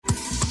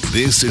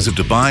This is a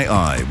Dubai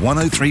Eye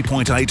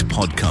 103.8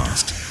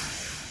 podcast.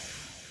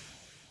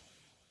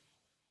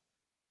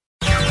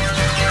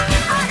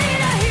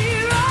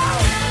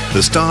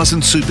 The stars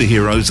and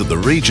superheroes of the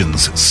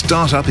region's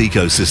startup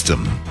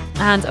ecosystem.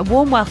 And a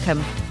warm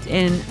welcome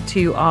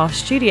into our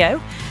studio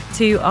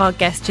to our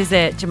guest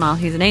Jazeer Jamal,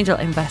 who's an angel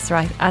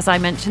investor, as I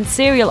mentioned,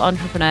 serial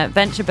entrepreneur,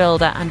 venture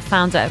builder and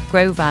founder of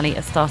Grow Valley,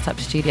 a startup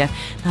studio.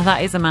 Now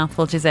that is a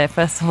mouthful, Jazeer.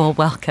 First of all,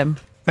 welcome.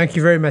 Thank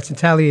you very much,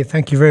 Natalia.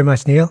 Thank you very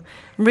much, Neil.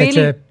 Really, it's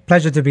a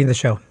pleasure to be in the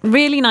show.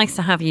 Really nice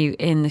to have you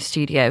in the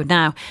studio.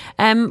 Now,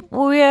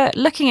 we're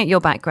looking at your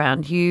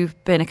background.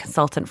 You've been a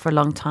consultant for a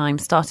long time,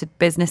 started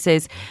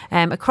businesses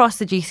across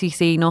the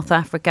GCC, North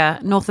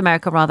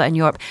America, and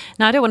Europe.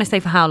 Now, I don't want to say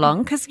for how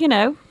long, because, you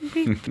know,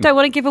 we don't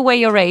want to give away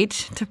your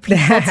age to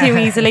people too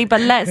easily,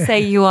 but let's say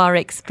you are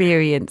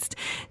experienced,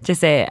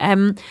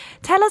 Jazeer.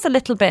 Tell us a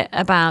little bit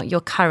about your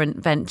current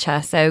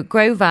venture. So,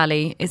 Grow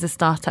Valley is a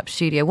startup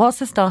studio.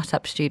 What's a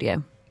startup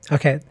studio?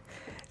 Okay.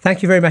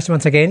 Thank you very much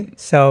once again.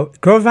 So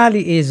Grow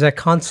Valley is a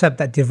concept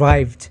that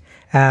derived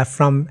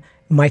from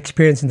my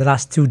experience in the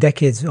last 2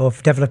 decades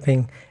of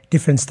developing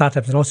different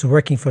startups and also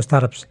working for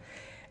startups.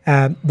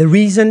 The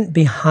reason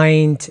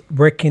behind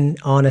working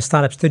on a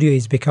startup studio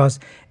is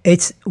because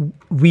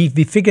we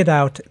figured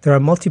out there are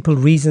multiple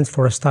reasons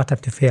for a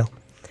startup to fail.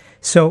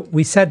 So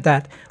we said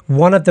that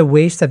one of the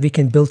ways that we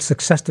can build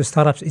success to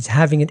startups is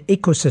having an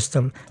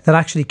ecosystem that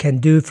actually can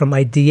do from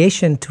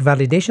ideation to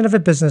validation of a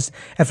business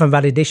and from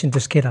validation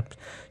to scale up.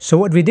 So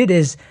what we did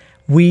is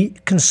we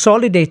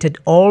consolidated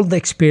all the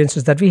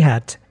experiences that we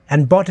had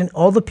and brought in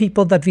all the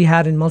people that we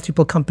had in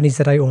multiple companies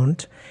that I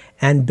owned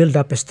and build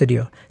up a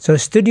studio. So a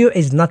studio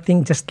is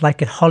nothing just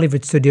like a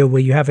Hollywood studio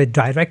where you have a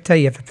director,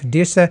 you have a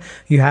producer,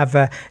 you have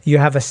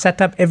a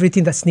setup,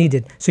 everything that's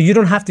needed. So you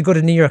don't have to go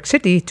to New York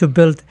City to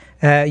build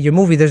your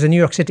movie. There's a New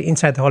York City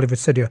inside the Hollywood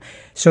studio.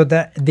 So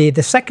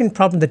the second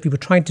problem that we were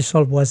trying to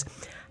solve was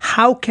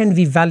how can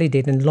we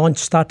validate and launch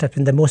startup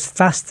in the most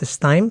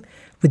fastest time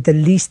with the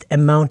least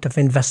amount of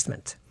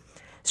investment?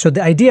 So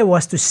the idea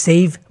was to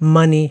save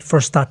money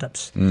for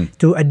startups.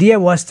 The idea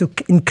was to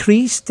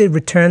increase the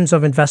returns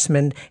of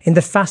investment in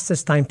the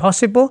fastest time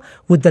possible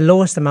with the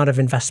lowest amount of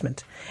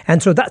investment.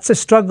 And so that's a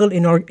struggle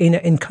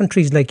in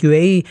countries like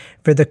UAE,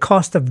 where the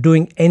cost of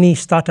doing any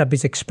startup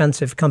is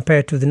expensive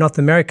compared to the North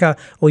America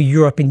or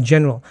Europe in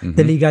general.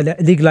 The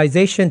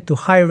legalization to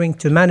hiring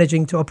to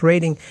managing to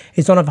operating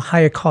is one of a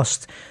higher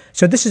cost.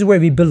 So this is where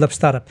we build up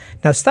startup.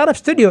 Now, Startup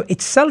Studio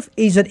itself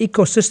is an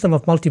ecosystem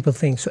of multiple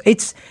things. So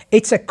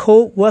it's a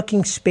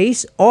co-working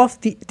space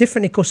of the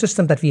different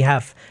ecosystem that we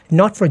have,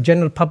 not for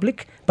general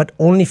public, but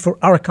only for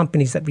our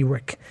companies that we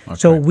work. Okay.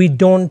 So we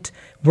don't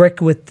work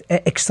with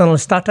external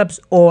startups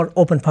or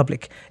open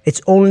public.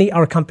 It's only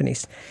our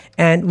companies.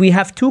 And we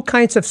have 2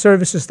 kinds of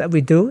services that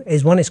we do.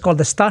 One is called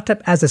the Startup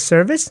as a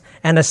Service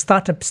and a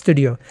Startup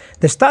Studio.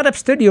 The Startup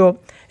Studio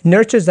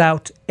nurtures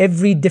out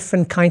every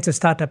different kinds of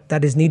startup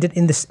that is needed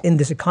in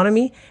this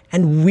economy,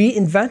 and we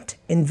invest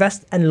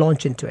and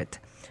launch into it.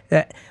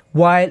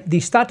 While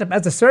the Startup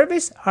as a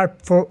Service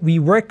we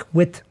work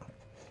with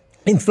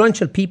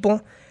influential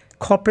people,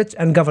 corporates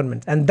and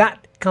government, and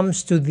that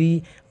comes to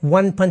the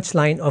one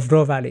punchline of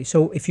Grow Valley.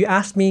 So if you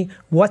ask me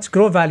what's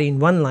Grow Valley in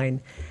one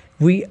line,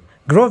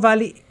 Grow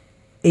Valley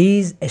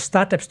is a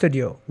startup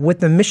studio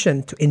with a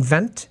mission to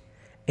invent,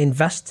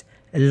 invest,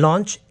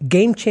 launch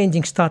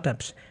game-changing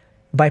startups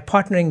by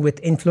partnering with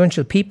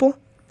influential people,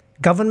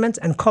 governments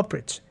and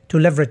corporates to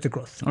leverage the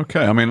growth.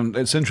 Okay, I mean,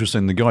 it's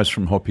interesting. The guys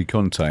from Hoppy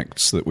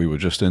Contacts that we were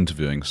just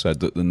interviewing said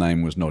that the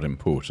name was not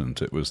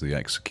important, it was the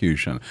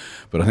execution.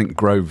 But I think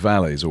Grow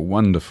Valley is a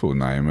wonderful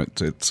name.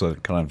 It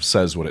kind of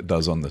says what it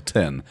does on the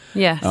tin.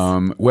 Yes.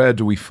 Where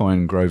do we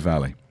find Grow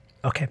Valley?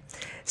 Okay.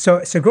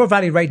 So Grow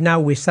Valley right now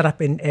we set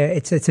up in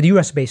it's a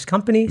US-based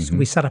company. So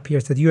we set up here.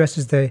 So the US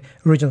is the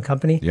original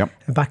company. Yep.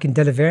 Back in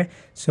Delaware.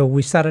 So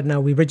we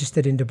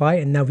registered in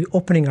Dubai, and now we're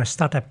opening our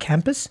startup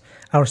campus,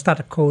 our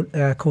startup code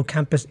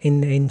campus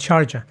in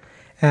Sharjah.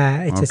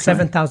 It's a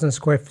 7,000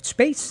 square foot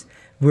space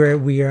where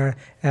we are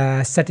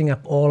setting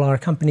up all our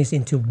companies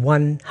into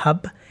one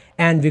hub.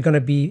 And we're going to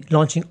be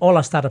launching all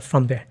our startups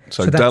from there.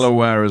 So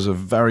Delaware is a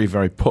very,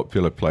 very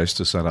popular place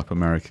to set up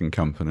American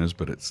companies,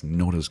 but it's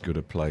not as good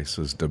a place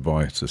as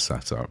Dubai to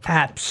set up.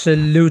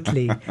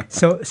 Absolutely.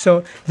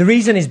 So the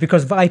reason is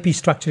because of IP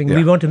structuring. Yeah.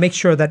 We want to make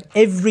sure that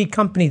every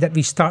company that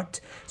we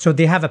start, so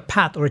they have a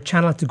path or a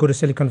channel to go to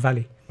Silicon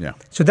Valley. Yeah.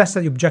 So that's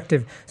the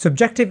objective. So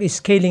objective is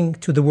scaling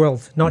to the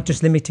world, not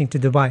just limiting to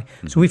Dubai.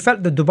 So we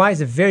felt that Dubai is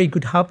a very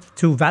good hub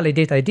to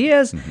validate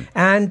ideas,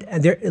 and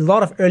there are a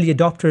lot of early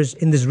adopters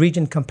in this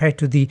region compared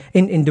to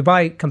in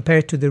Dubai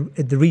compared to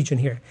the region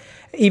here.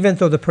 Even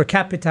though the per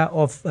capita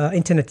of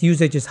internet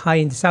usage is high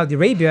in Saudi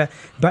Arabia,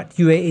 but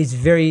UAE is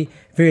very,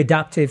 very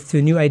adaptive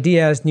to new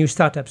ideas, new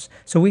startups.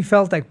 So we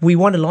felt like we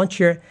want to launch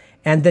here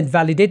and then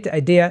validate the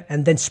idea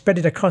and then spread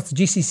it across the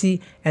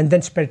GCC and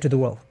then spread it to the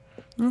world.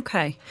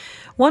 Okay.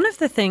 One of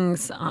the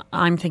things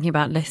I'm thinking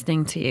about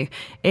listening to you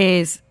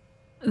is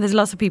There's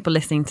lots of people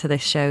listening to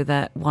this show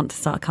that want to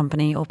start a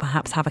company or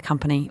perhaps have a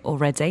company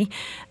already.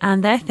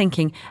 And they're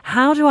thinking,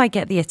 how do I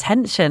get the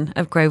attention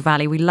of Grow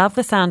Valley? We love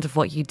the sound of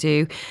what you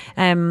do.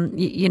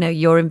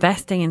 You're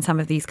investing in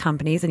some of these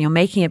companies and you're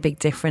making a big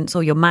difference,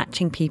 or you're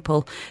matching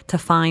people to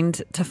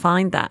find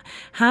that.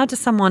 How does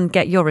someone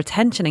get your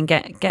attention and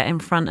get in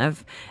front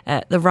of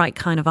the right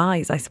kind of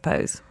eyes, I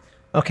suppose?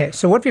 Okay,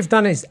 so what we've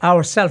done is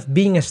ourselves,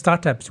 being a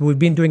startup, so we've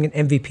been doing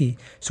an MVP.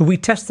 So we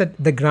tested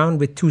the ground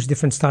with 2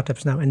 different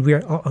startups now, and we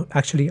are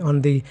actually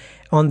on the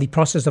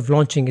process of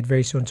launching it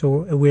very soon.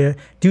 So we're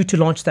due to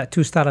launch that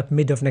 2 startup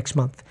mid of next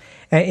month.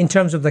 In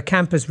terms of the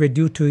campus, we're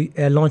due to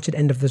launch it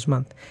end of this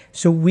month.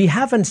 So we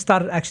haven't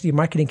started actually a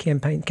marketing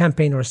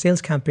campaign or a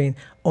sales campaign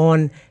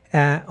on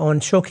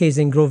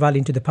showcasing Grow Valley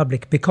into the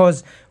public,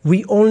 because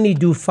we only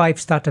do 5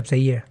 startups a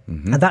year.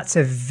 And that's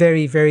a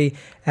very, very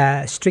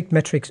strict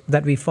metrics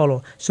that we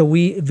follow. So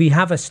we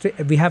have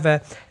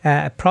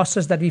a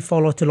process that we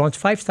follow to launch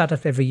 5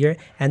 startups every year,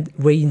 and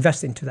we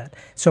invest into that.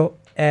 So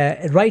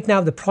right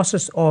now, the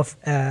process of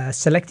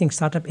selecting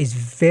startup is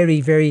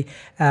very, very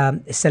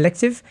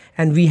selective,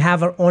 and we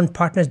have our own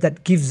partners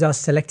that gives us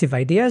selective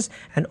ideas,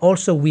 and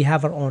also we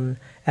have our own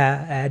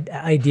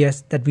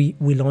ideas that we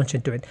launch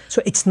into it.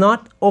 So it's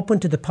not open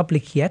to the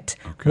public yet.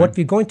 Okay. What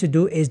we're going to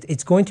do is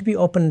it's going to be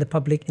open in the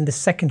public in the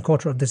second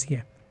quarter of this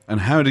year. And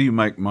how do you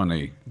make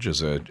money,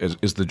 José?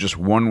 Is there just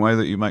one way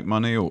that you make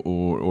money,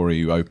 or are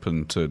you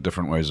open to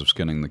different ways of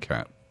skinning the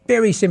cat?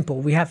 Very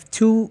simple. We have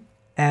 2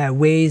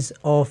 ways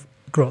of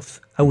growth,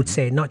 I would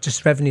say, not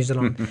just revenues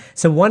alone.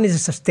 So one is a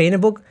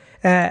sustainable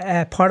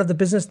part of the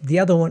business. The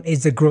other one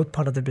is the growth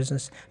part of the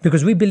business,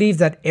 because we believe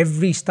that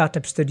every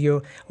startup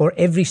studio or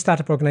every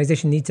startup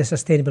organization needs a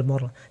sustainable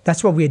model.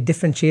 That's why we are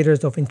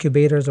differentiators of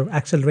incubators or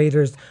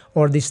accelerators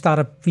or the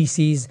startup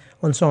VCs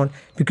and so on,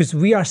 because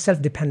we are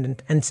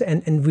self-dependent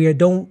and we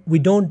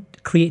don't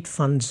create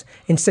funds.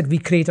 Instead, we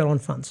create our own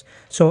funds.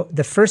 So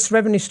the first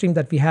revenue stream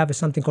that we have is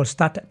something called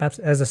Startup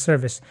as a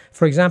Service.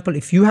 For example,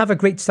 if you have a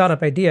great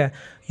startup idea,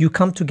 you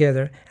come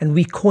together and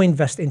we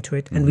co-invest into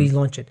it and we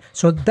launch it.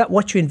 So that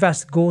what you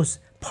invest goes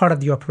part of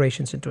the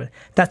operations into it.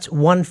 That's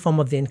one form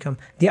of the income.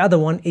 The other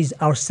one is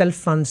our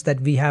self-funds that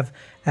we have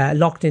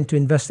locked in to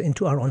invest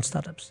into our own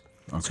startups.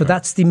 Okay. So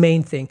that's the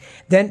main thing.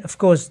 Then, of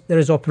course, there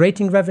is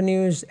operating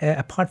revenues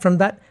apart from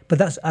that, but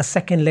that's a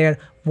second layer.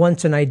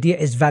 Once an idea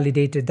is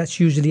validated, that's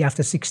usually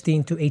after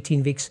 16 to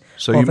 18 weeks.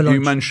 So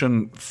you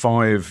mentioned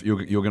 5,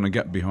 you're going to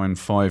get behind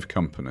 5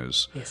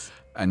 companies. Yes.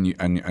 And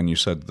you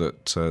said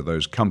that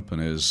those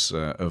companies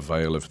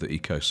avail of the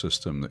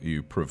ecosystem that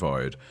you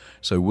provide.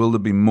 So will there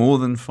be more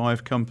than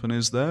 5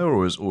 companies there,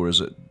 or is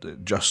it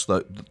just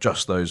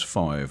those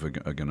 5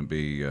 are going to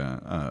be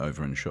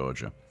over in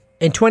Sharjah?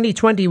 In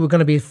 2020, we're going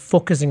to be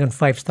focusing on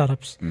 5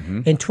 startups.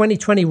 In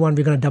 2021,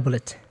 we're going to double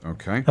it.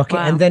 Okay. Okay,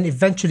 Wow. and then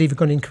eventually we're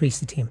going to increase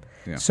the team.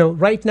 Yeah. So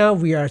right now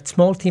we are a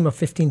small team of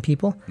 15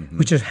 people,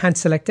 which is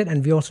hand-selected,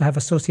 and we also have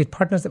associate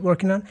partners that we're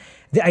working on.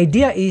 The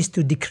idea is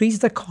to decrease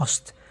the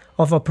cost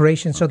of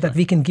operations so that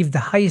we can give the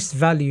highest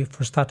value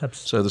for startups.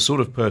 So the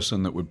sort of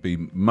person that would be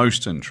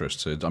most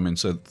interested,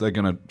 so they're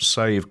going to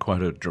save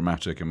quite a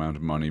dramatic amount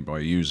of money by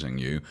using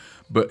you,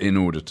 but in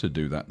order to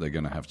do that, they're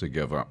going to have to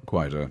give up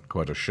quite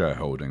a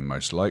shareholding,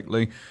 most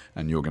likely,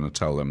 and you're going to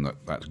tell them that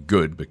that's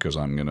good because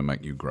I'm going to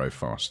make you grow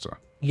faster.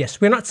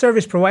 Yes, we're not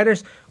service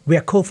providers, we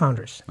are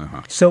co-founders.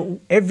 So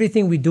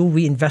everything we do,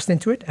 we invest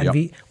into it, and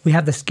we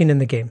have the skin in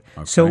the game.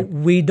 Okay. So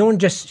we don't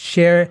just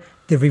share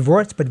the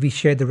rewards, but we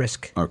share the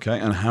risk. Okay,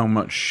 and how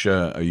much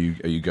are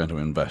you going to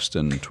invest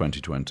in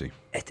 2020?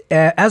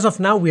 As of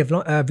now, we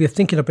are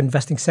thinking of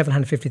investing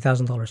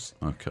 $750,000.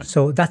 Okay.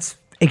 So that's,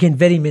 again,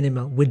 very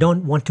minimal. We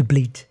don't want to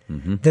bleed.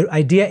 The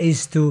idea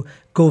is to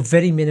go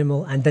very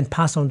minimal and then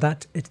pass on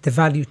the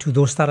value to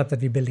those startups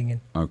that we're building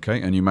in.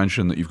 Okay, and you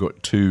mentioned that you've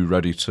got 2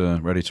 ready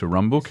to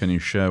rumble. Can you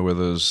share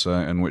with us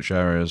in which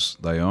areas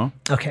they are?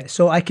 Okay,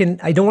 so I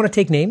don't want to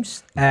take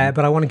names, but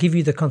I want to give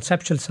you the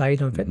conceptual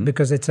side of it,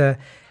 because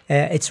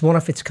it's one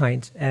of its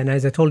kind. And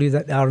as I told you,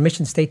 that our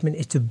mission statement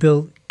is to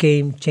build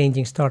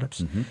game-changing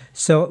startups.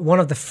 So one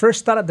of the first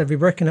startups that we're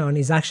working on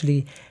is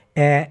actually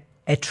a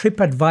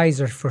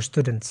TripAdvisor for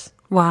students.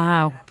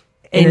 Wow.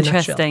 In a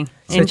Interesting.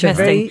 nutshell. So it's a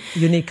very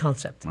unique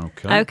concept.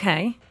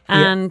 Okay.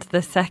 And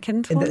the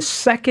second one? And the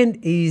second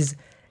is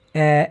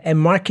a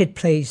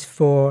marketplace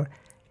for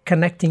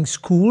connecting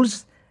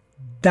schools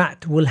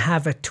that will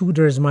have a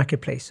tutors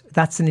marketplace.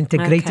 That's an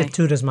integrated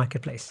tutors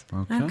marketplace.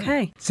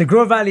 Okay. So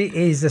Grow Valley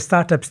is a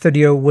startup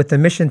studio with a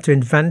mission to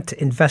invent,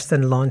 invest,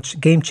 and launch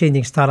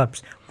game-changing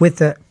startups with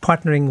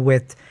partnering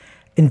with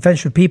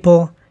influential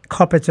people,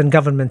 corporates, and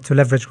government to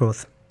leverage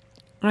growth.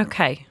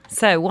 Okay,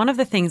 so one of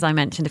the things I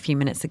mentioned a few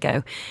minutes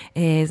ago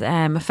is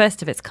a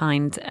first of its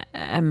kind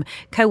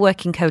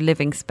co-working,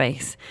 co-living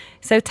space.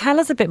 So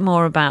tell us a bit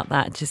more about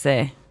that,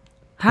 José.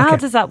 How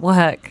does that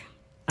work,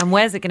 and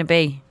where's it going to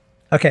be?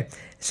 Okay,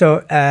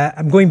 so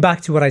I'm going back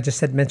to what I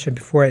just mentioned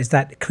before, is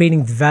that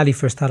creating the value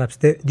for startups.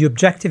 The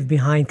objective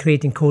behind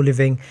creating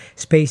co-living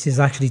space is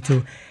actually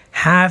to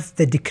have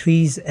the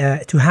decrees,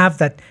 to have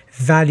that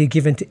value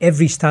given to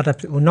every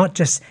startup, or not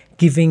just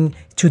giving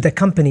to the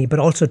company, but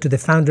also to the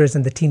founders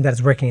and the team that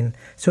is working in.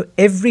 So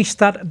every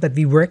startup that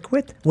we work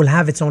with will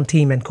have its own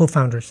team and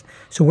co-founders.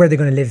 So where they're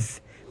going to live,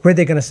 where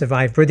they're going to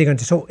survive, where they're going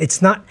to... So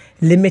it's not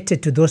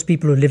limited to those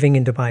people who are living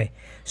in Dubai.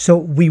 So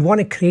we want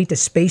to create a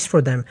space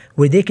for them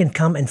where they can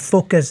come and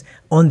focus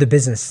on the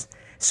business.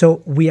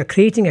 So we are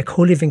creating a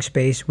co-living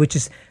space, which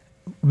is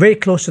very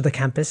close to the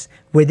campus,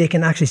 where they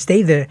can actually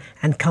stay there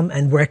and come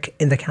and work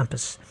in the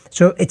campus.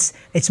 So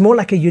it's more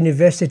like a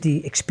university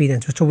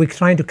experience. So we're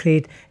trying to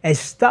create a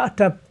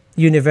startup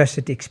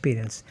university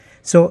experience.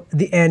 So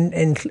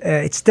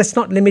it's that's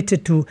not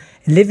limited to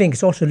living.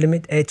 It's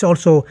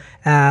also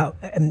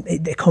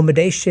the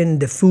accommodation,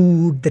 the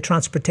food, the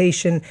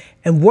transportation,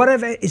 and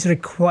whatever is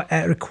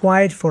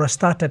required for a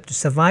startup to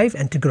survive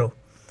and to grow.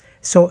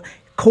 So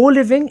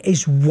co-living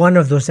is one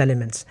of those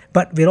elements,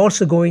 but we're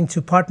also going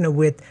to partner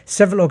with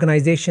several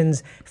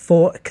organizations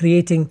for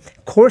creating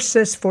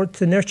courses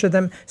to nurture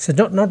them. So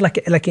not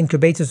like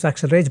incubators or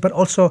accelerators, but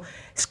also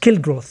skill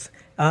growth,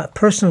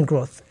 personal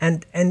growth,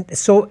 and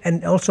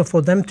also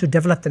for them to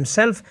develop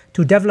themselves,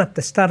 to develop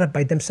the startup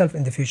by themselves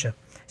in the future.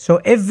 So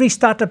every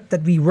startup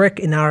that we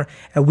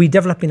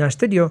develop in our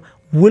studio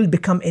will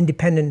become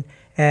independent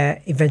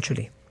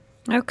eventually.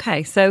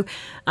 Okay, so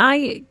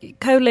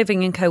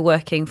co-living and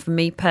co-working for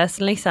me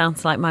personally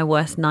sounds like my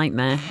worst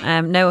nightmare.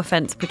 No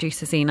offence,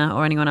 producer Zina,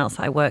 or anyone else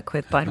I work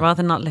with, but I'd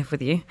rather not live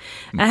with you.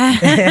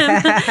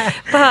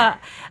 But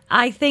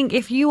I think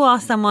if you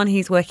are someone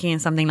who's working in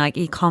something like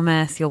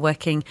e-commerce, you're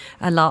working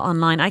a lot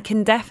online, I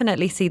can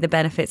definitely see the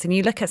benefits. And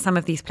you look at some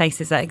of these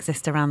places that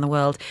exist around the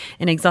world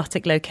in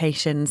exotic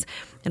locations,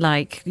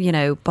 like,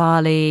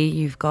 Bali,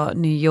 you've got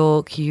New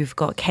York, you've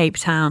got Cape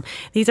Town.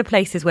 These are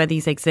places where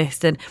these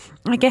exist. And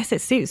I guess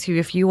it suits you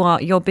if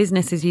your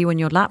business is you and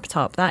your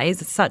laptop. That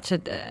is such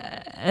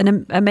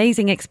an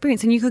amazing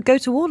experience. And you could go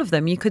to all of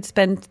them. You could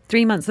spend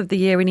 3 months of the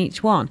year in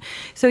each one.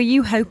 So are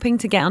you hoping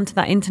to get onto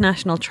that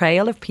international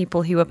trail of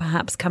people who are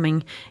perhaps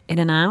coming in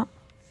and out?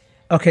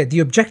 Okay, the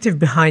objective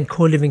behind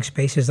co-living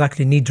space is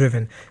actually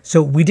need-driven.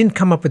 So we didn't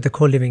come up with the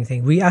co-living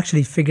thing. We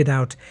actually figured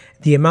out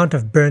the amount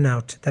of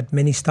burnout that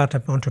many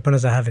startup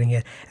entrepreneurs are having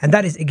here. And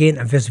that is,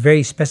 again,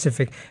 very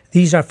specific.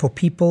 These are for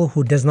people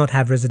who does not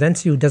have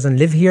residency, who doesn't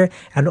live here,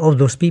 and all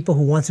those people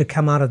who wants to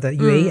come out of the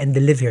UAE and they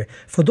live here.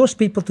 For those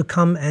people to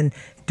come and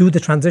do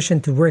the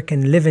transition to work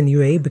and live in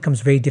UAE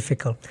becomes very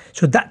difficult.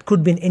 So that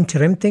could be an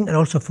interim thing and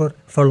also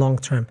for long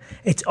term.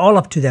 It's all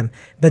up to them.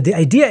 But the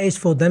idea is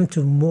for them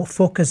to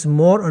focus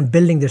more on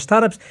building their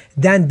startups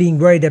than being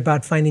worried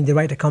about finding the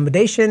right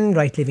accommodation,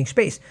 right living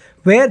space,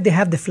 where they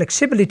have the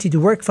flexibility to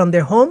work from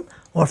their home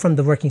or from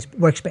the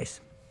workspace.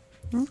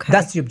 Okay.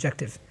 That's the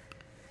objective.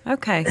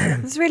 Okay,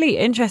 it's really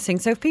interesting.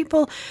 So if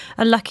people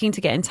are looking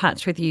to get in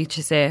touch with you,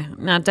 Jasir,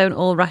 now don't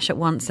all rush at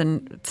once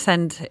and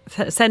send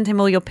him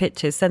all your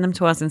pictures, send them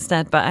to us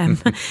instead. But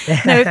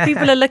no, if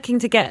people are looking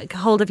to get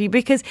hold of you,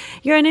 because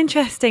you're an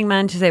interesting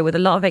man, Jasir, with a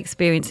lot of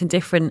experience in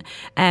different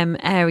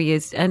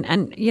areas,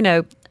 and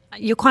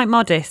you're quite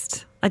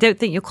modest. I don't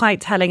think you're quite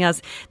telling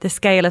us the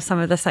scale of some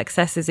of the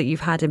successes that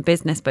you've had in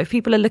business. But if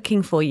people are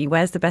looking for you,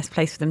 where's the best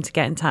place for them to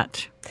get in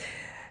touch?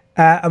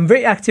 I'm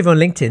very active on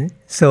LinkedIn.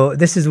 So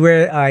this is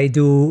where I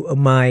do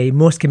my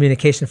most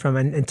communication from.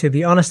 And to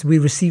be honest, we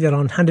receive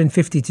around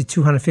 150 to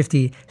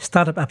 250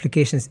 startup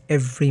applications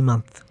every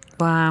month.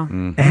 Wow.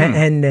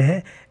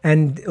 Mm-hmm.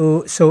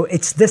 So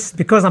it's this,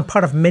 because I'm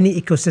part of many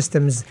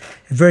ecosystems,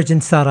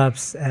 Virgin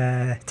Startups,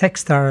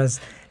 Techstars,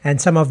 and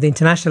some of the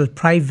international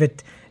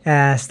private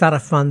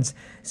startup funds.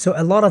 So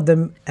a lot of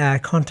them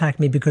contact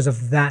me because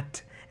of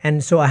that.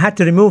 And so I had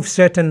to remove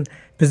certain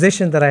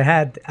position that I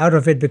had out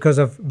of it because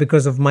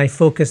of my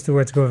focus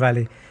towards Grow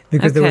Valley,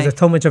 because there was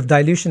so much of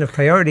dilution of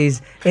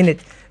priorities in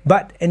it.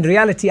 But in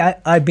reality,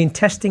 I've been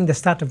testing the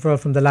startup world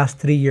from the last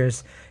 3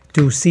 years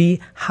to see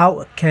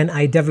how can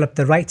I develop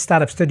the right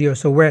startup studio.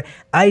 So where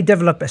I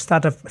develop a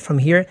startup from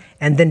here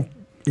and then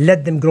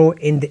let them grow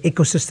in the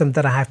ecosystem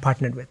that I have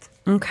partnered with.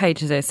 Okay,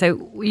 Jasir.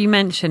 So you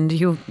mentioned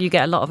you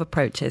get a lot of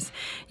approaches.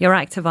 You're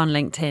active on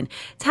LinkedIn.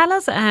 Tell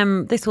us,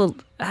 this will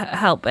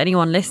help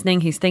anyone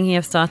listening who's thinking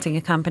of starting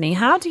a company.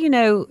 How do you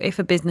know if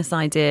a business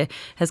idea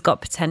has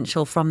got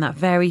potential from that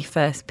very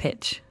first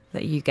pitch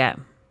that you get?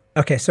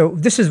 Okay, so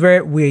this is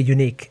where we're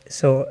unique.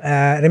 So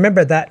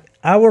remember that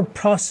our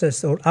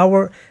process or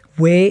our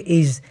way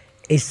is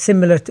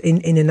similar to,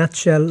 in a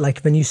nutshell,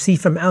 like when you see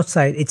from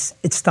outside, it's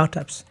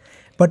startups.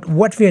 But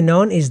what we are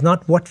known is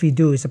not what we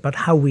do, it's about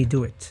how we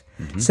do it.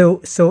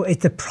 Mm-hmm. So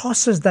it's the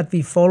process that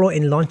we follow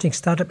in launching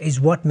startup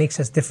is what makes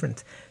us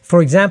different.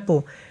 For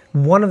example,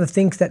 one of the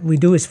things that we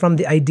do is from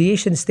the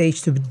ideation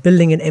stage to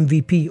building an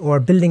MVP or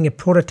building a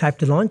prototype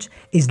to launch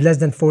is less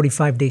than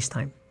 45 days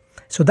time.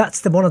 So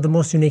that's one of the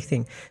most unique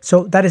thing.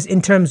 So that is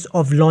in terms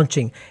of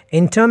launching.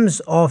 In terms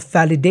of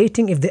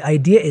validating if the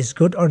idea is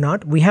good or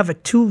not, we have a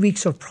 2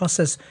 weeks of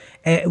process.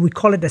 We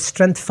call it a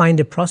strength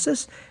finder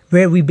process,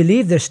 where we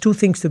believe there's two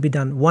things to be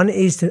done. One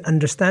is to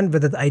understand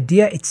whether the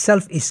idea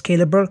itself is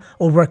scalable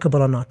or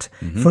workable or not.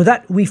 For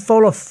that, we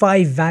follow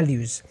 5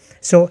 values.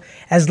 So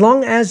as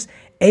long as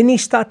any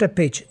startup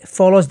pitch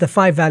follows the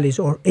 5 values,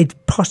 or it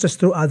passes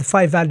through the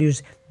 5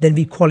 values, then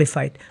we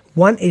qualify it.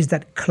 One is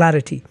that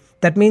clarity.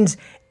 That means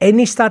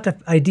any startup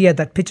idea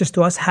that pitches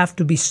to us have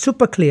to be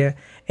super clear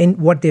in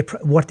what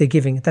they're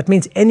giving. That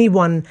means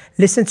anyone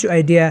listens to your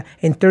idea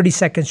in 30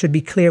 seconds should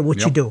be clear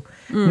what you do.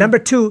 Number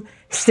 2,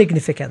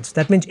 significance.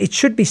 That means it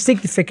should be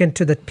significant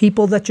to the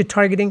people that you're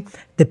targeting,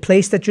 the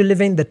place that you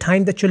live in, the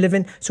time that you live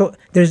in. So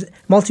there's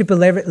multiple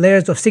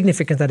layers of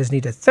significance that is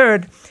needed.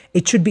 Third,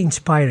 it should be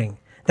inspiring.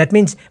 That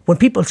means when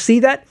people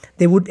see that,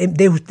 they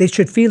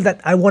should feel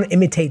that I want to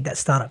imitate that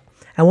startup.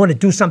 I want to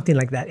do something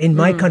like that in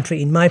my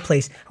country, in my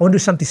place. I want to do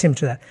something similar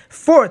to that.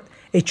 Fourth,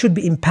 it should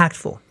be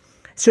impactful.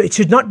 So it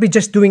should not be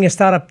just doing a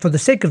startup for the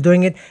sake of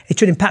doing it. It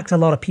should impact a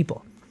lot of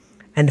people.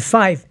 And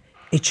 5,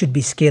 it should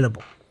be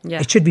scalable. Yeah.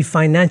 It should be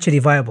financially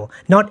viable.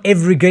 Not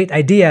every great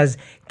ideas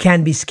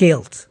can be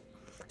scaled.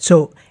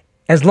 So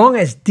as long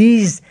as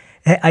these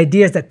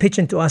ideas that pitch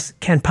into us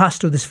can pass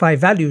through these 5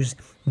 values,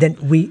 then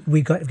we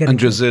get. And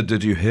Jazir,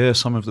 did you hear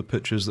some of the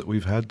pitches that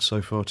we've had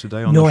so far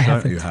today on the show? No, I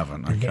haven't. You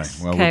haven't? Okay. Yes.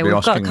 Well, okay, we'll be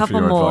asking for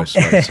your advice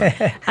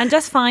later. And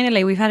just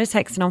finally, we've had a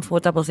text in on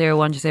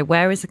 4001 Jazir.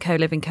 Where is the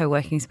co-living,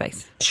 co-working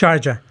space?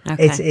 Sharjah.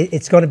 Okay.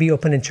 It's going to be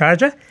open in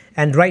Sharjah.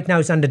 And right now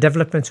it's under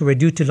development, so we're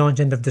due to launch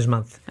end of this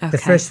month. Okay. The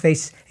first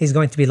phase is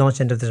going to be launched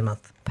end of this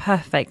month.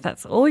 Perfect.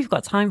 That's all we've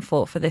got time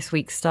for this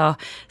week's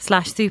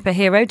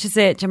star/superhero.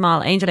 Jazir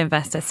Jamal, angel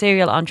investor,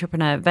 serial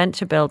entrepreneur,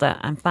 venture builder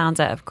and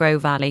founder of Grow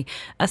Valley,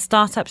 a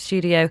startup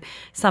studio,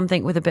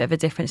 something with a bit of a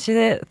difference.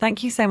 Jazir,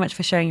 thank you so much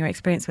for sharing your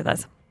experience with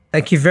us.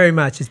 Thank you very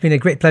much. It's been a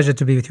great pleasure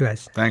to be with you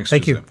guys. Thanks,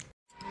 Thank Jazir. you.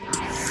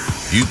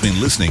 You've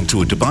been listening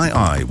to a Dubai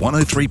Eye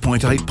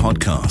 103.8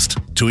 podcast.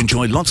 To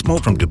enjoy lots more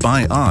from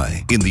Dubai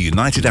Eye in the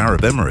United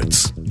Arab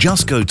Emirates,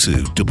 just go to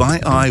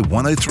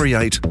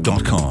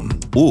DubaiEye1038.com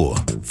or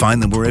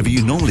find them wherever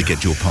you normally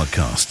get your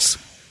podcasts.